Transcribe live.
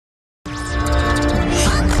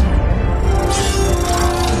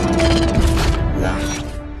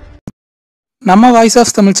நம்ம voice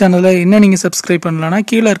of Tamil சேனலை இன்னும் நீங்கள் சப்ஸ்கிரைப் பண்ணலன்னா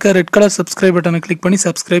கீழே இருக்க ரெட் கலர் சப்ஸ்கிரைப் பட்டனை கிளிக் பண்ணி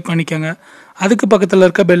சப்ஸ்கிரைப் பண்ணிக்கோங்க. அதுக்கு பக்கத்தில்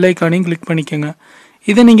இருக்க பெல் ஐக்கானையும் கிளிக் பண்ணிக்கோங்க.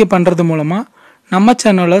 இதை நீங்கள் பண்ணுறது மூலமாக நம்ம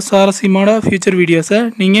சேனலில் சுவாரஸ்யமான ஃபியூச்சர் வீடியோஸை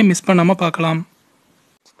நீங்கள் மிஸ் பண்ணாமல் பார்க்கலாம்.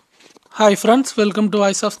 Hi friends, welcome to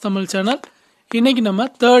voice of Tamil channel. இன்றைக்கி நம்ம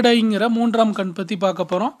தேர்ட் ஐங்கிற மூன்றாம் கண் பற்றி பார்க்க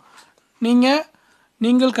போகிறோம்.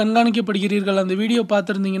 நீங்கள் கண்காணிக்கப்படுகிறீர்கள் அந்த வீடியோ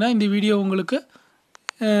பார்த்துருந்தீங்கன்னா இந்த வீடியோ உங்களுக்கு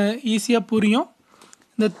ஈஸியாக புரியும்.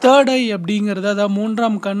 இந்த தேர்ட் ஐ அப்படிங்கிறது, அதாவது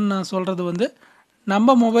மூன்றாம் கண் நான் சொல்கிறது வந்து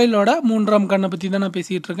நம்ம மொபைலோட மூன்றாம் கண்ணை பற்றி தான் நான்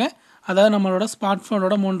பேசிகிட்டு இருக்கேன். அதாவது நம்மளோட ஸ்மார்ட்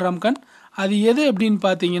ஃபோனோட மூன்றாம் கண். அது எது அப்படின்னு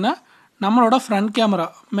பார்த்தீங்கன்னா நம்மளோட ஃப்ரண்ட் கேமரா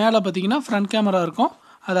மேலே பார்த்தீங்கன்னா ஃப்ரண்ட் கேமரா இருக்கும்.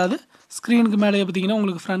 அதாவது ஸ்க்ரீனுக்கு மேலே பார்த்தீங்கன்னா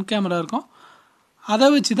உங்களுக்கு ஃப்ரண்ட் கேமரா இருக்கும். அதை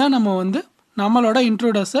வச்சு தான் நம்ம வந்து நம்மளோட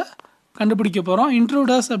இன்ட்ரூடர்ஸை கண்டுபிடிக்க போகிறோம்.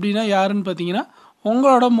 இன்ட்ரூடர்ஸ் அப்படின்னா யாருன்னு பார்த்தீங்கன்னா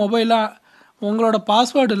உங்களோட மொபைலாக உங்களோட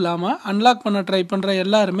பாஸ்வேர்டு இல்லாமல் அன்லாக் பண்ண ட்ரை பண்ணுற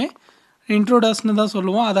எல்லாருமே இன்ட்ரூடர்ஸ்னு தான்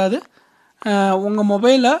சொல்லுவோம். அதாவது உங்கள்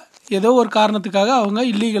மொபைலை ஏதோ ஒரு காரணத்துக்காக அவங்க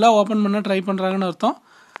இல்லீகலாக ஓப்பன் பண்ண ட்ரை பண்ணுறாங்கன்னு அர்த்தம்.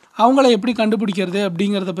 அவங்கள எப்படி கண்டுபிடிக்கிறது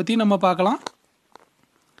அப்படிங்கிறத பற்றி நம்ம பார்க்கலாம்.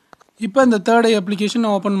 இப்போ இந்த தேர்ட் ஐ அப்ளிகேஷன்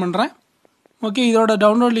நான் ஓப்பன் பண்ணுறேன். ஓகே, இதோட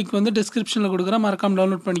டவுன்லோட் லிங்க் வந்து டிஸ்கிரிப்ஷனில் கொடுக்குறேன், மறக்காமல்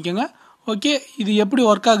டவுன்லோட் பண்ணிக்கோங்க. ஓகே, இது எப்படி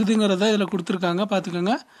ஒர்க் ஆகுதுங்கிறத இதில் கொடுத்துருக்காங்க,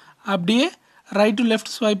 பார்த்துக்கோங்க. அப்படியே ரைட் டு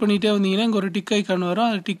லெஃப்ட் ஸ்வைப் பண்ணிகிட்டே வந்தீங்கன்னா இங்கே ஒரு டிக் ஐக்கான் வரும்,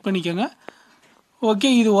 அதை டிக் பண்ணிக்கோங்க. ஓகே,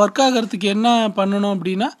 இது ஒர்க் ஆகிறதுக்கு என்ன பண்ணணும்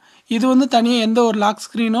அப்படின்னா, இது வந்து தனியாக எந்த ஒரு லாக்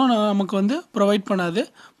ஸ்க்ரீனும் நமக்கு வந்து ப்ரொவைட் பண்ணாது,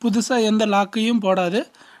 புதுசாக எந்த லாக்கையும் போடாது.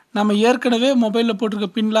 நம்ம ஏற்கனவே மொபைலில் போட்டிருக்க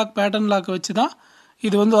பின் லாக், பேட்டர்ன் லாக்கை வச்சு தான்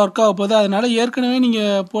இது வந்து ஒர்க் ஆக போகுது. அதனால் ஏற்கனவே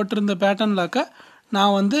நீங்கள் போட்டிருந்த பேட்டர்ன் லாக்கை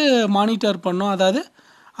நான் வந்து மானிட்டர் பண்ணணும். அதாவது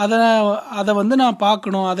அதை வந்து நான்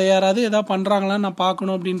பார்க்கணும், அதை யாராவது எதாவது பண்ணுறாங்களான்னு நான்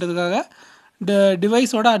பார்க்கணும் அப்படின்றதுக்காக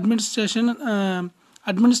டிவைஸோட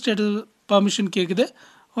அட்மினிஸ்ட்ரேட்டிவ் பர்மிஷன் கேட்குது.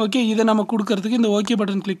 ஓகே, இதை நம்ம கொடுக்கறதுக்கு இந்த ஓகே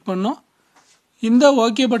பட்டன் கிளிக் பண்ணோம். இந்த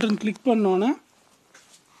ஓகே பட்டன் கிளிக் பண்ணோன்னே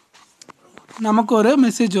நமக்கு ஒரு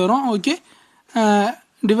மெசேஜ் வரும். ஓகே,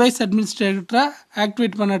 டிவைஸ் அட்மினிஸ்ட்ரேட்டரை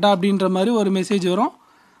ஆக்டிவேட் பண்ணட்டா அப்படின்ற மாதிரி ஒரு மெசேஜ் வரும்.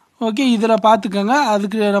 ஓகே, இதில் பார்த்துக்கோங்க.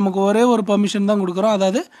 அதுக்கு நமக்கு ஒரே ஒரு பர்மிஷன் தான் கொடுக்குறோம்.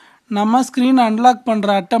 அதாவது நம்ம ஸ்க்ரீனை அன்லாக் பண்ணுற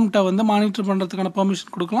அட்டம்ப்டை வந்து மானிட்டர் பண்ணுறதுக்கான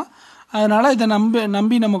பர்மிஷன் கொடுக்கலாம். அதனால் இதை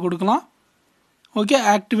நம்பி நம்ம கொடுக்கலாம். ஓகே,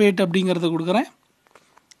 ஆக்டிவேட் அப்படிங்கிறத கொடுக்குறேன்.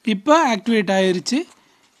 இப்போ ஆக்டிவேட் ஆயிடுச்சு.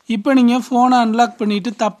 இப்போ நீங்கள் ஃபோனை அன்லாக்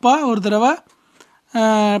பண்ணிவிட்டு தப்பாக ஒரு தடவை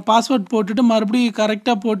பாஸ்வேர்ட் போட்டுட்டு மறுபடியும்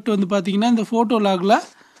கரெக்டாக போட்டு வந்து பார்த்தீங்கன்னா இந்த ஃபோட்டோ லாகில்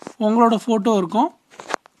உங்களோட ஃபோட்டோ இருக்கும்.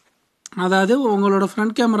 அதாவது உங்களோட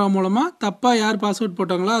ஃப்ரண்ட் கேமரா மூலமாக தப்பாக யார் பாஸ்வேர்ட்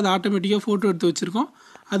போட்டாங்களோ அது ஆட்டோமேட்டிக்காக ஃபோட்டோ எடுத்து வச்சுருக்கோம்.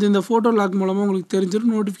 அது இந்த ஃபோட்டோ லாக் மூலமாக உங்களுக்கு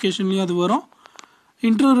தெரிஞ்சிடும், நோட்டிஃபிகேஷன்லேயும் அது வரும்.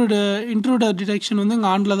 இன்ட்ரூடர் டிடெக்ஷன் வந்து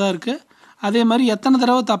இங்கே ஆனில் தான் இருக்குது. அதே மாதிரி எத்தனை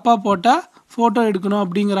தடவை தப்பாக போட்டால் ஃபோட்டோ எடுக்கணும்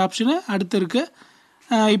அப்படிங்கிற ஆப்ஷனு அடுத்து இருக்குது.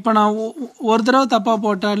 இப்போ நான் ஒரு தடவை தப்பாக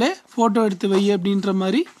போட்டாலே ஃபோட்டோ எடுத்து வை அப்படின்ற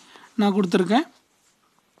மாதிரி நான் கொடுத்துருக்கேன்.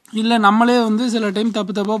 இல்லை நம்மளே வந்து சில டைம்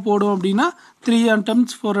தப்பாக போடுவோம் அப்படின்னா 3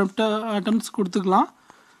 attempts 4 attempts கொடுத்துக்கலாம்.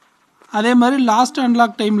 அதே மாதிரி லாஸ்ட்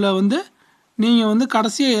அன்லாக் டைமில் வந்து நீங்கள் வந்து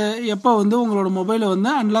கடைசியாக எப்போ வந்து உங்களோட மொபைலை வந்து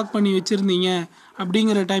அன்லாக் பண்ணி வச்சுருந்தீங்க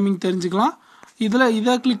அப்படிங்கிற டைமிங் தெரிஞ்சுக்கலாம்.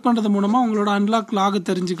 இதை கிளிக் பண்ணுறது மூலமாக உங்களோட அன்லாக் லாகை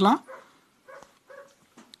தெரிஞ்சுக்கலாம்.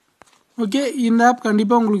 ஓகே, இந்த ஆப்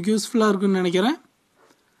கண்டிப்பாக உங்களுக்கு யூஸ்ஃபுல்லாக இருக்குன்னு நினைக்கிறேன்.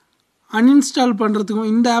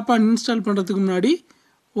 இந்த ஆப்பை அன்இன்ஸ்டால் பண்ணுறதுக்கு முன்னாடி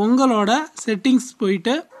உங்களோட செட்டிங்ஸ்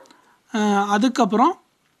போயிட்டு அதுக்கப்புறம்,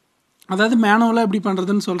 அதாவது மேனுவலாக எப்படி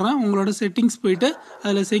பண்ணுறதுன்னு சொல்கிறேன். உங்களோட செட்டிங்ஸ் போயிட்டு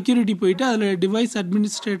அதில் செக்யூரிட்டி போயிட்டு அதில் டிவைஸ்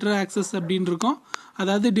அட்மினிஸ்ட்ரேட்டர் ஆக்சஸ் அப்படின்னு இருக்கும்.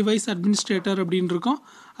 அதாவது டிவைஸ் அட்மினிஸ்ட்ரேட்டர் அப்படின்னு இருக்கும்.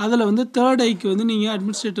 அதில் வந்து தேர்ட் ஐக்கு வந்து நீங்கள்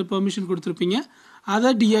அட்மினிஸ்ட்ரேட்டர் பெர்மிஷன் கொடுத்துருப்பீங்க,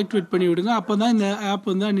 அதை டீஆக்டிவேட் பண்ணி விடுங்க. அப்போ தான் இந்த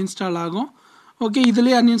ஆப் வந்து அன்இன்ஸ்டால் ஆகும். ஓகே,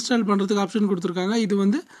 இதிலே அன்இன்ஸ்டால் பண்ணுறதுக்கு ஆப்ஷன் கொடுத்துருக்காங்க. இது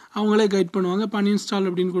வந்து அவங்களே கைட் பண்ணுவாங்க. இப்போ அன்இன்ஸ்டால்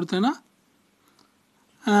அப்படின்னு கொடுத்தேன்னா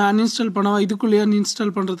அன்இன்ஸ்டால் இதுக்குள்ளேயே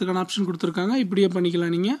அன்இன்ஸ்டால் பண்ணுறதுக்கான ஆப்ஷன் கொடுத்துருக்காங்க. இப்படியே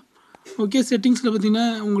பண்ணிக்கலாம் நீங்கள். ஓகே, செட்டிங்ஸில் பார்த்தீங்கன்னா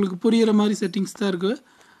உங்களுக்கு புரிகிற மாதிரி செட்டிங்ஸ் தான் இருக்குது.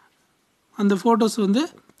 அந்த ஃபோட்டோஸ் வந்து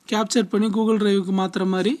கேப்சர் பண்ணி கூகுள் ட்ரைவுக்கு மாற்றுற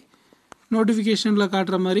மாதிரி, நோட்டிஃபிகேஷனில்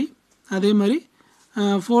காட்டுற மாதிரி, அதே மாதிரி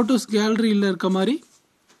ஃபோட்டோஸ் கேலரியில் இருக்க மாதிரி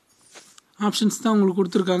ஆப்ஷன்ஸ் தான் உங்களுக்கு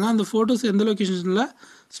கொடுத்துருக்காங்க. அந்த ஃபோட்டோஸ் எந்த லொக்கேஷனில்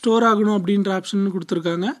ஸ்டோர் ஆகணும் அப்படின்ற ஆப்ஷன்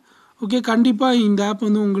கொடுத்துருக்காங்க. ஓகே, கண்டிப்பாக இந்த ஆப்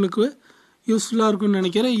வந்து உங்களுக்கு யூஸ்ஃபுல்லாக இருக்குன்னு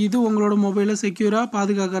நினைக்கிறேன். இது உங்களோட மொபைலை செக்யூராக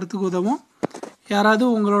பாதுகாக்கிறதுக்கு உதவும். யாராவது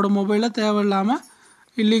உங்களோட மொபைலை தேவையில்லாமல்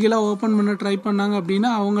இல்லீகலாக ஓப்பன் பண்ண ட்ரை பண்ணாங்க அப்படின்னா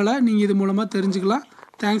அவங்கள நீங்கள் இது மூலமாக தெரிஞ்சுக்கலாம்.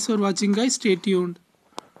 தேங்க்ஸ் ஃபார் வாட்சிங் கைஸ், ஸ்டே டியூன்ட்.